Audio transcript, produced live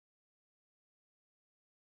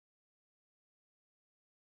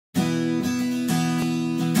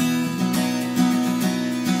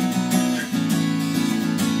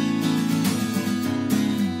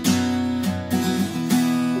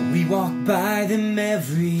by them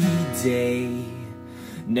every day,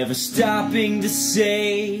 never stopping to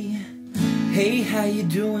say, hey, how you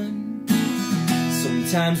doing?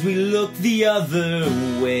 Sometimes we look the other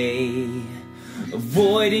way,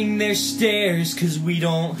 avoiding their stares, 'cause we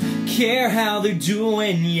don't care how they're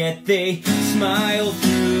doing, yet they smile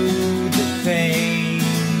through the pain.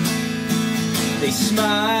 They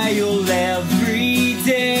smile every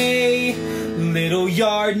day. Little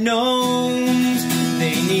yard gnomes,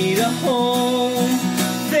 they need a home.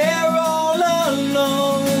 They're all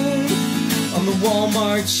alone on the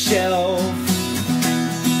Walmart shelf.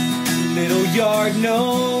 Little yard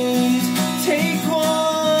gnomes, take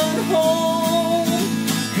one home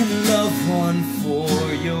and love one for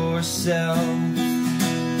yourself.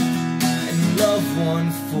 And love one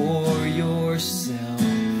for yourself.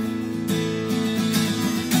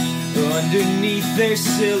 Underneath their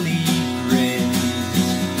silly grins,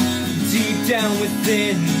 deep down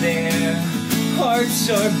within their hearts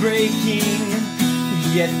are breaking,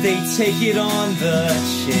 yet they take it on the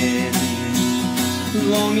chin,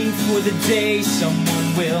 longing for the day someone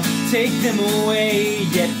will take them away,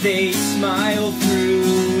 yet they smile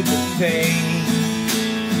through the pain.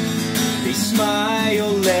 They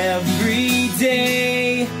smile every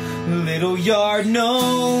day. Little yard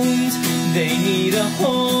gnomes, they need a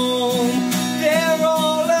home. They're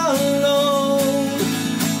all alone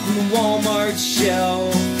on the Walmart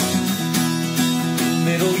shelf.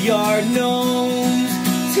 Little yard gnomes,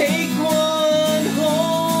 take one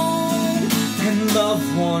home and love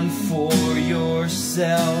one for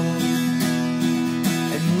yourself.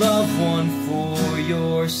 And love one for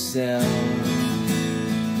yourself.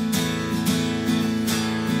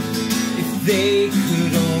 If they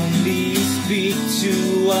could only speak to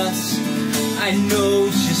us, I know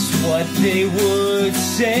just what they would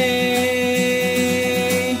say.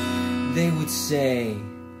 They would say,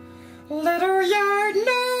 little yard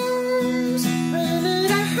gnomes.